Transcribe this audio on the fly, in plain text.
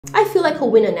I feel like a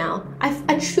winner now.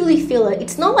 I truly feel it.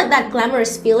 It's not like that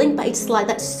glamorous feeling, but it's like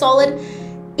that solid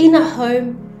inner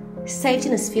home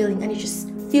safetyness feeling, and it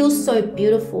just feels so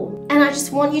beautiful. And I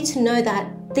just want you to know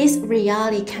that this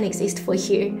reality can exist for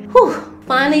you. Whew,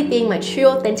 finally being my true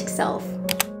authentic self.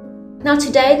 Now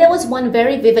today there was one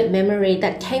very vivid memory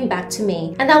that came back to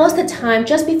me, and that was the time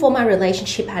just before my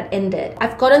relationship had ended.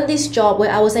 I've gotten this job where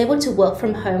I was able to work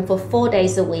from home for 4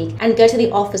 days a week and go to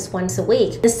the office once a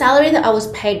week. The salary that I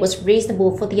was paid was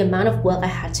reasonable for the amount of work I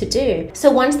had to do. So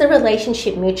once the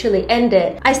relationship mutually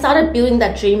ended, I started building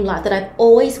that dream life that I've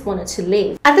always wanted to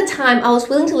live. At the time, I was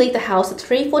willing to leave the house at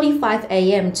 3:45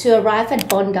 a.m. to arrive at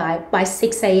Bondi by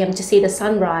 6 a.m. to see the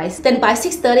sunrise. Then by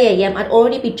 6:30 a.m. I'd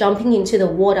already be jumping into the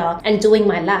water and doing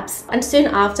my laps. And soon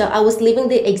after, I was living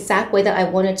the exact way that I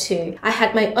wanted to. I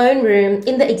had my own room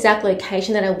in the exact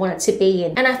location that I wanted to be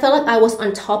in, and I felt like I was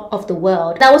on top of the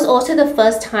world. That was also the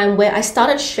first time where I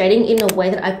started shredding in a way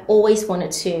that I've always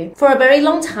wanted to. For a very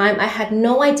long time, I had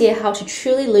no idea how to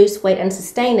truly lose weight and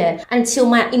sustain it until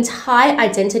my entire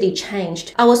identity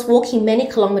changed. I was walking many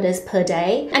kilometers per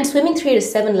day, and swimming 3 to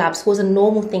 7 laps was a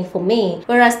normal thing for me.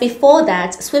 Whereas before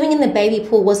that, swimming in the baby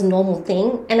pool was a normal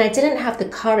thing, and I didn't have the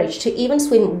courage to even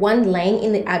swim one lane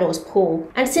in the adults pool.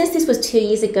 And since this was 2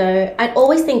 years ago, I'd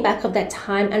always think back of that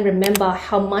time and remember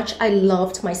how much I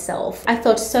loved myself. I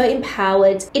felt so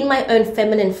empowered in my own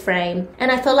feminine frame,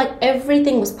 and I felt like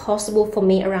everything was possible for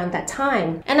me around that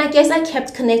time. And I guess I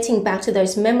kept connecting back to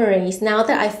those memories now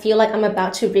that I feel like I'm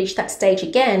about to reach that stage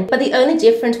again. But the only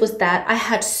difference was that I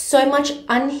had so much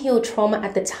unhealed trauma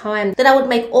at the time that I would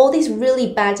make all these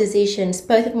really bad decisions,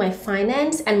 both with my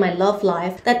finance and my love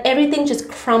life, that everything just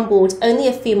crumbled only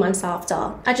a few months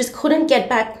after. I just couldn't get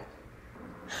back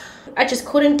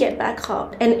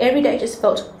up, and every day just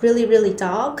felt really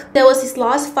dark. There was this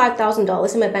last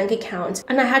 $5,000 in my bank account,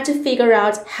 and I had to figure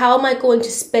out how am I going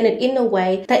to spend it in a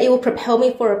way that it will propel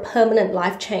me for a permanent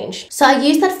life change. So I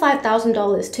used that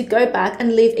 $5,000 to go back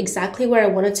and live exactly where I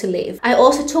wanted to live. I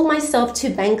also took myself to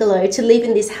Bangalore to live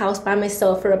in this house by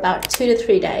myself for about 2 to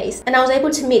 3 days, and I was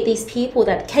able to meet these people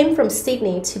that came from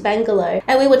Sydney to Bangalore,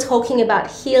 and we were talking about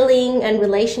healing and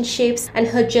relationships and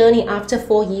her journey after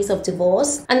 4 years of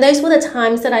divorce. And those were the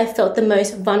times that I felt the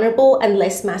most vulnerable and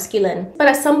less masculine. But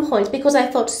at some point, because I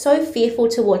felt so fearful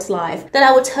towards life, that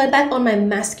I would turn back on my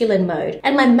masculine mode.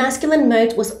 And my masculine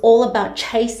mode was all about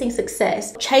chasing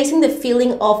success, chasing the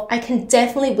feeling of I can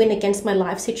definitely win against my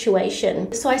life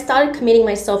situation. So I started committing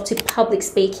myself to public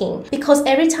speaking, because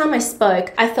every time I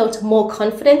spoke, I felt more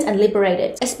confident and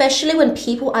liberated, especially when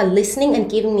people are listening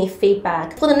and giving me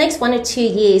feedback. For the next 1 or 2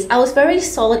 years, I was very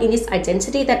solid in this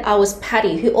identity that I was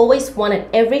Patty, who always wanted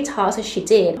every task that she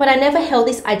did. But I never held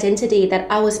this identity that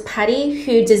I was Patty,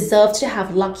 who deserved to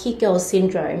have lucky girl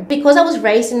syndrome. Because I was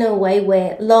raised in a way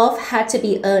where love had to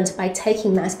be earned by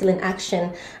taking masculine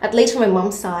action, at least from my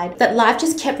mom's side, that life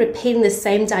just kept repeating the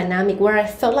same dynamic where I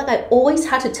felt like I always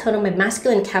had to turn on my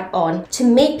masculine cap on to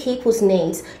meet people's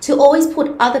needs, to always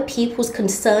put other people's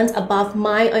concerns above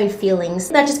my own feelings.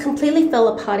 That just completely fell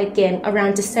apart again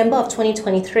around December of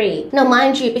 2023. Now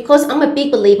mind you, because I'm a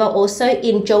big believer also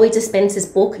in Joey Dispenza's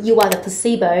book, You Are the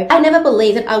Placebo, I never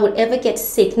believed that I would ever get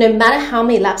sick, no matter how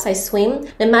many laps I swim,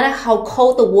 no matter how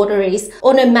cold the water is,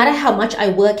 or no matter how much I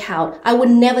work out, I would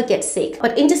never get sick.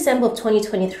 But in December of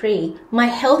 2023, my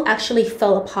health actually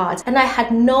fell apart, and I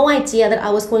had no idea that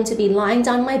I was going to be lying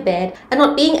down in my bed and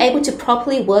not being able to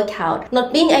properly work out,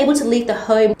 not being able to leave the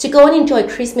home to go and enjoy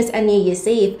Christmas and New Year's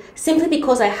Eve, simply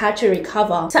because I had to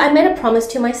recover. So I made a promise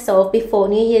to myself before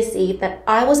New Year's Eve that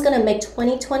I was going to make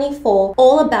 2024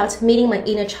 all about meeting my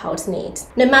inner child's needs.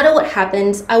 No matter what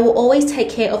happens, I will always take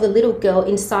care of the little girl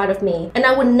inside of me, and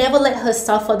I will never let her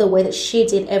suffer the way that she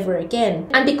did ever again.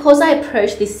 And because I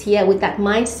approached this year with that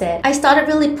mindset, I started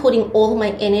really putting all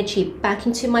my energy back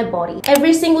into my body.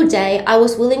 Every single day, I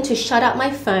was willing to shut up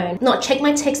my phone, not check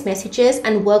my text messages,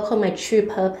 and work on my true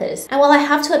purpose. And while I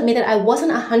have to admit that I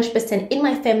wasn't 100% in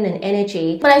my feminine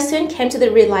energy, but I soon came to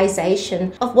the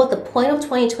realization of what the point of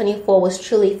 2024 was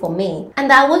truly for me. And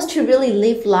that was to really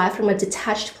live life from a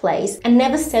detached place and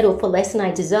never settle for less than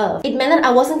I deserve. It meant that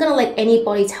I wasn't going to let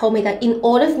anybody tell me that in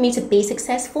order for me to be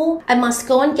successful, I must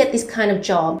go and get this kind of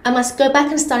job. I must go back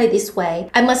and study this way.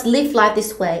 I must live life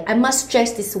this way. I must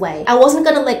dress this way. I wasn't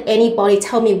going to let anybody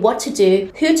tell me what to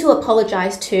do, who to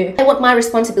apologize to, and what my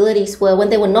responsibilities were when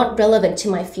they were not relevant to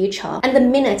my future. And the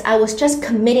minute I was just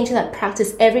committing to that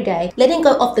practice every day, letting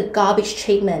go of the garbage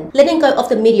treatment, letting go of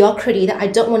the mediocrity that I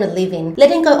don't want to live in,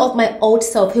 letting go of my old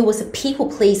self who was a people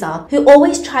pleaser, who always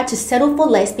always tried to settle for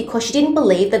less because she didn't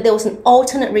believe that there was an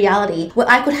alternate reality where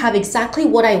I could have exactly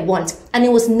what I want, and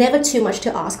it was never too much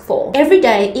to ask for. Every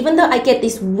day, even though I get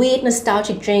these weird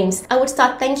nostalgic dreams, I would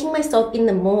start thanking myself in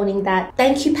the morning that,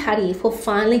 thank you, Patty, for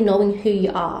finally knowing who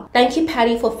you are. Thank you,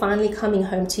 Patty, for finally coming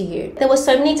home to you. There were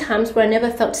so many times where I never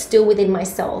felt still within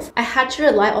myself. I had to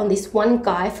rely on this one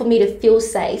guy for me to feel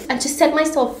safe, and to set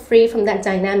myself free from that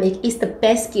dynamic is the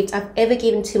best gift I've ever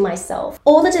given to myself.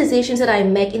 All the decisions that I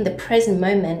make in the present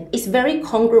moment is very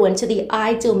congruent to the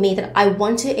ideal me that I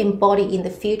want to embody in the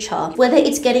future. Whether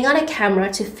it's getting on a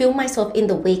camera to film myself in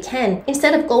the weekend,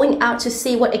 instead of going out to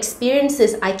see what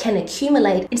experiences I can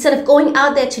accumulate, instead of going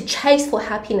out there to chase for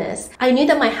happiness, I knew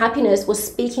that my happiness was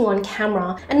speaking on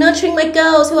camera and nurturing my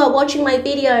girls who are watching my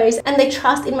videos and they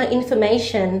trust in my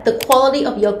information. The quality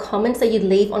of your comments that you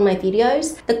leave on my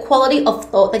videos, the quality of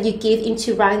thought that you give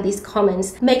into writing these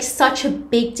comments makes such a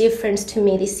big difference to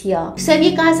me this year. So if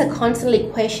you guys are constantly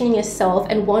questioning yourself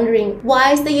and wondering,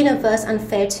 why is the universe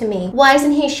unfair to me? Why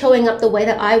isn't he showing up the way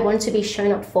that I want to be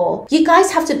shown up for? You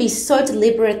guys have to be so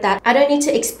deliberate that I don't need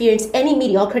to experience any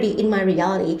mediocrity in my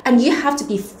reality, and you have to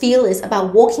be fearless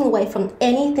about walking away from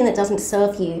anything that doesn't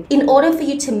serve you in order for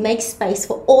you to make space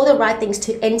for all the right things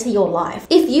to enter your life.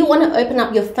 If you want to open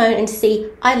up your phone and see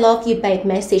 "I love you babe"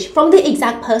 message from the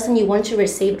exact person you want to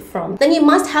receive it from, then you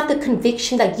must have the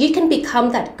conviction that you can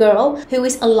become that girl who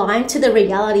is aligned to the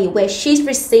reality where she's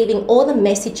receiving all the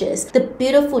messages, the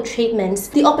beautiful treatments,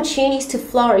 the opportunities to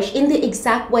flourish in the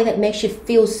exact way that makes you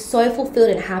feel so fulfilled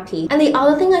and happy. And the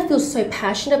other thing I feel so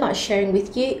passionate about sharing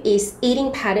with you is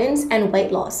eating patterns and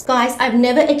weight loss. Guys, I've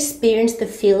never experienced the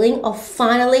feeling of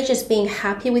finally just being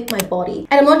happy with my body.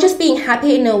 And I'm not just being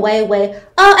happy in a way where,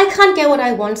 oh, I can't get what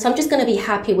I want, so I'm just gonna be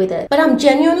happy with it. But I'm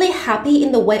genuinely happy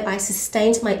in the way I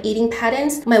sustained my eating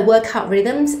patterns, my workout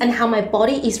rhythms, and how my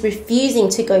body is refusing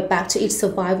to go back to its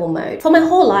survival mode. For my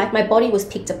whole life, my body was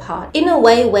picked apart in a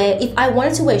way where if I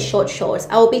wanted to wear short shorts,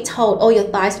 I would be told, oh, your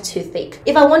thighs are too thick.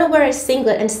 If I want to wear a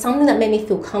singlet and something that made me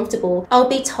feel comfortable, I would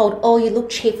be told, oh, you look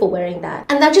cheap for wearing that.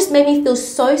 And that just made me feel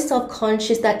so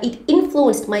self-conscious that it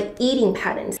influenced my eating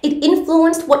patterns. It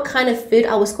influenced what kind of food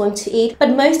I was going to eat,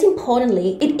 but most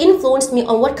importantly, it influenced me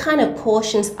on what kind of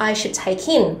portions I should take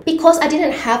in. Because I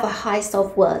didn't have a high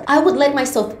self-worth, I would let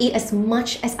myself eat as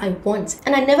much as I want.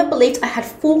 And I never believed I had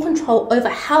full control over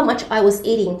how much I was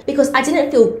eating because I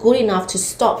didn't feel good enough to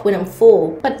stop when I'm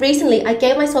full. But recently, I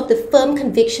gave myself the firm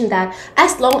conviction that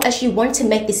as long as you want to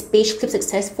make this beach clip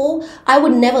successful, I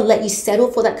would never let you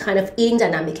settle for that kind of eating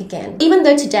dynamic again. Even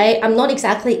though today I'm not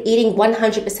exactly eating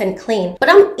 100% clean, but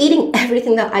I'm eating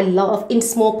everything that I love in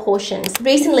small portions.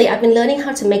 Recently, I've been learning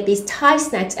how to make these Thai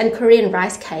snacks and Korean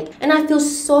rice cake, and I feel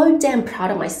so damn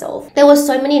proud of myself. There were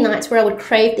so many nights where I would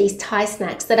crave these Thai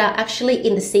snacks that are actually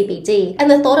in the CBD, and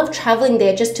the thought of traveling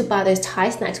there just to buy those Thai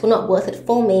snacks were not worth it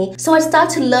for me. So I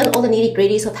started to learn all the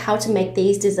nitty-gritties of how to make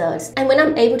these desserts, and when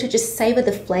I'm able to just savor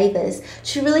the flavors,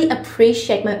 to really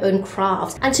appreciate my own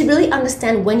craft, and to really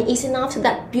understand when it's enough, so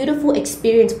that beautiful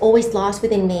experience always lasts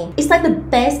within me. It's like the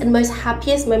best and most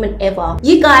happiest moment ever.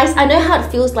 You guys, I know how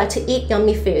it feels like to eat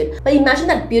yummy food, but imagine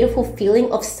that beautiful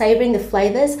feeling of savoring the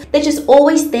flavors. They're just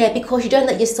always there because you don't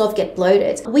let yourself get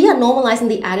bloated. We are normalizing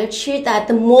the attitude that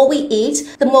the more we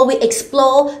eat, the more we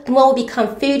explore, the more we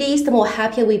become foodies, the more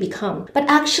happier we become. But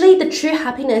actually, the true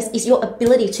happiness is your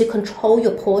ability to control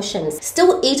your portions.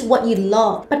 Still eat what you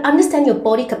love, but understand your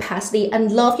body capacity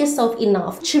and love yourself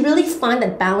enough to really find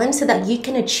that balance so that you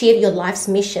can achieve your life's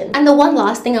mission. And the one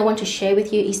last thing I want to share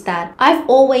with you is that I've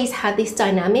always had this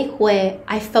dynamic where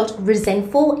I felt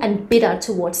resentful and bitter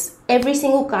towards every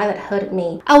single guy that hurted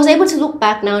me. I was able to look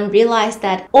back now and realize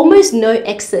that almost no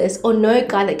exes or no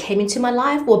guy that came into my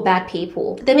life were bad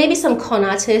people. There may be some con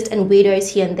artists and weirdos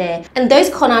here and there, and those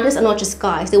con artists are not just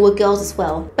guys, they were girls as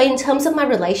well. But in terms of my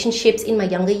relationships in my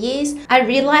younger years, I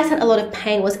realized that a lot of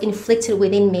pain was inflicted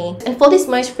within me. And for this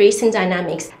most recent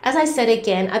dynamics, as I said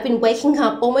again, I've been waking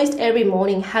up almost every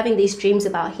morning having these dreams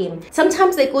about him.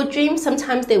 Sometimes they're good dreams,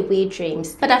 sometimes they're weird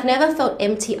dreams, but I've never felt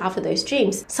empty after those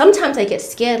dreams. Sometimes I get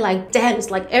scared, like, damn, it's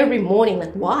like every morning,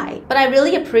 like why? But I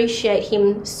really appreciate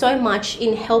him so much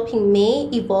in helping me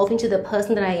evolve into the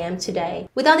person that I am today.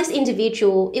 Without this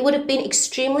individual, it would have been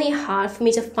extremely hard for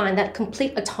me to find that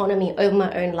complete autonomy over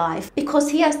my own life,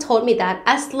 because he has told me that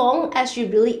as long as you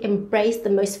really embrace the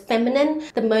most feminine,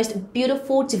 the most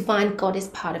beautiful, divine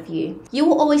goddess part of you, you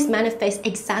will always manifest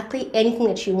exactly anything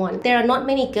that you want. There are not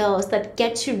many girls that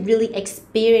get to really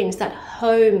experience that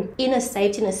home, inner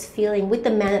safetyness feeling with the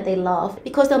man that they love,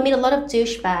 because they'll they'll meet a lot of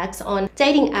douchebags on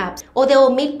dating apps, or they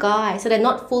will meet guys that they're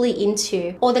not fully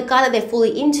into, or the guy that they're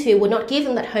fully into will not give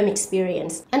them that home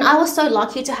experience. And I was so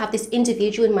lucky to have this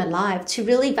individual in my life to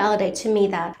really validate to me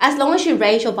that as long as you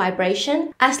raise your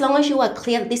vibration, as long as you are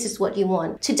clear that this is what you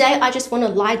want. Today, I just want to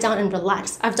lie down and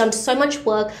relax. I've done so much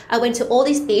work. I went to all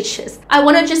these beaches. I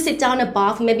want to just sit down in a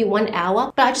bar for maybe 1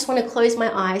 hour, but I just want to close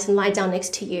my eyes and lie down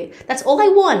next to you. That's all I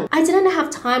want. I didn't have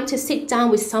time to sit down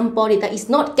with somebody that is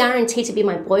not guaranteed to be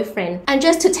my boyfriend and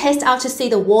just to test out to see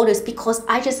the waters, because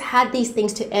I just had these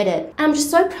things to edit. And I'm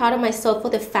just so proud of myself for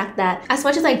the fact that as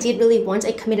much as I did really want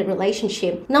a committed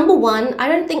relationship, number one, I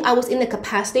don't think I was in the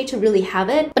capacity to really have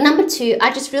it. But number two,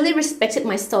 I just really respected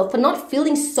myself for not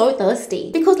feeling so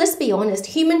thirsty. Because let's be honest,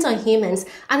 humans are humans.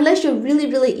 Unless you're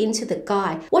really into the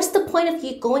guy, what's the point of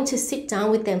you going to sit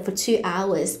down with them for 2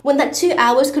 hours when that 2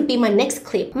 hours could be my next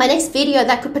clip, my next video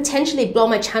that could potentially blow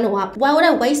my channel up? Why would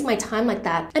I waste my time like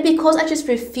that? And because I just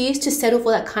refused to settle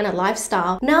for that kind of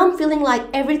lifestyle, now I'm feeling like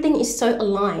everything is so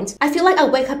aligned. I feel like I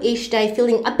wake up each day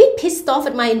feeling a bit pissed off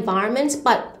at my environment,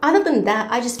 but other than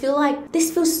that, I just feel like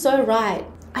this feels so right.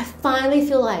 I finally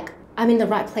feel like I'm in the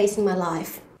right place in my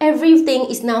life. Everything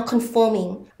is now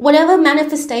conforming. Whatever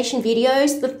manifestation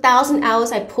videos, the 1,000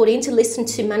 hours I put in to listen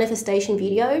to manifestation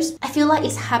videos, I feel like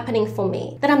it's happening for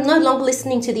me. That I'm no longer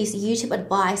listening to these YouTube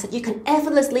advice that you can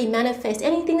effortlessly manifest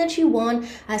anything that you want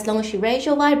as long as you raise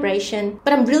your vibration.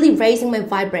 But I'm really raising my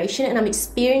vibration and I'm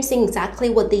experiencing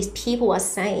exactly what these people are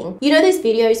saying. You know those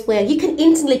videos where you can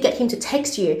instantly get him to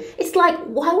text you? It's like,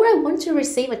 why would I want to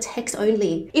receive a text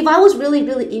only? If I was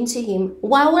really into him,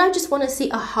 why would I just want to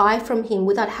see a hi from him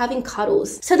without having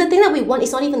cuddles? So the thing that we want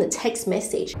is not even the text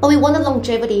message, but we want the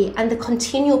longevity and the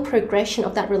continual progression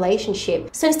of that relationship.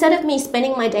 So instead of me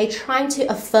spending my day trying to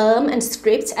affirm and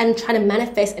script and trying to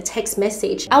manifest a text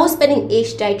message, I was spending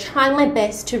each day trying my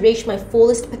best to reach my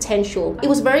fullest potential. It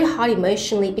was very hard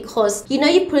emotionally because you know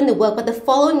you put in the work, but the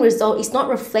following result is not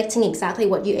reflecting exactly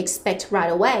what you expect right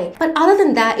away. But other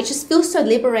than that, it just feels so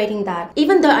liberating that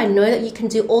even though I know that you can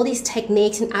do all these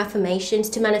techniques and affirmations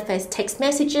to manifest text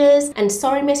messages and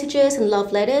sorry messages and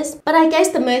love letters, but I guess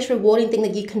the most rewarding thing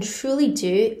that you can truly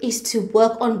do is to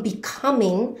work on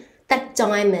becoming that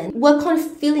diamond. Work on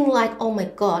feeling like, oh my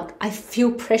God, I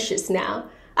feel precious now.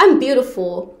 I'm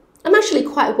beautiful. I'm actually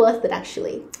quite worth it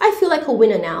actually. I feel like a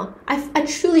winner now. I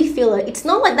truly feel it. It's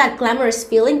not like that glamorous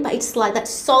feeling, but it's like that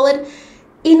solid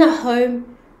inner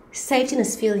home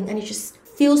safetyness feeling, and it just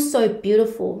feels so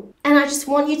beautiful. And I just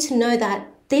want you to know that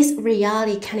this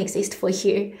reality can exist for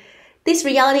you. This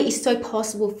reality is so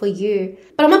possible for you.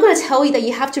 But I'm not going to tell you that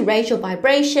you have to raise your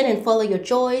vibration and follow your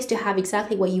joys to have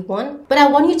exactly what you want. But I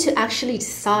want you to actually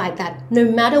decide that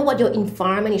no matter what your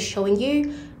environment is showing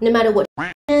you, no matter what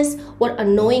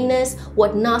annoyingness,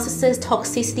 what narcissist,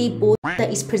 toxicity, bullshit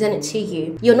that is presented to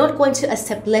you, you're not going to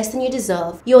accept less than you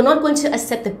deserve. You're not going to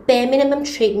accept the bare minimum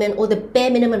treatment or the bare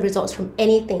minimum results from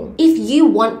anything. If you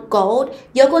want gold,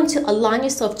 you're going to align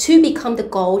yourself to become the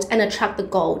gold and attract the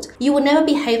gold. You will never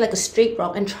behave like a street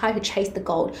rock and try to chase the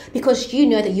gold because you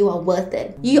know that you are worth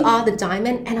it. You are the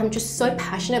diamond, and I'm just so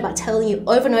passionate about telling you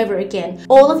over and over again,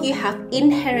 all of you have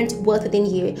inherent worth within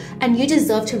you and you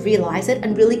deserve to realize it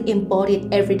and really embody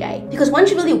it every day. Because once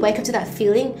you really wake up to that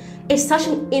feeling, it's such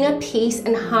an inner peace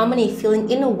and harmony feeling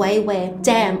in a way where,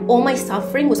 damn, all my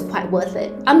suffering was quite worth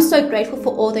it. I'm so grateful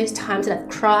for all those times that I've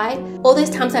cried, all those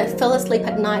times that I fell asleep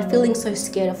at night feeling so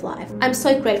scared of life. I'm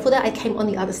so grateful that I came on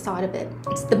the other side of it.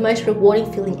 It's the most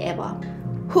rewarding feeling ever.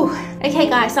 Whew. Okay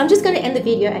guys, so I'm just going to end the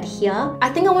video at here. I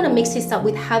think I want to mix this up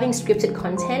with having scripted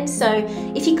content. So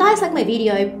if you guys like my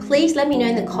video, please let me know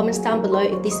in the comments down below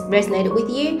if this resonated with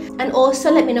you. And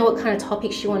also let me know what kind of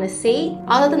topics you want to see.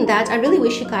 Other than that, I really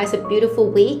wish you guys a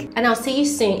beautiful week and I'll see you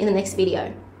soon in the next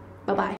video. Bye bye.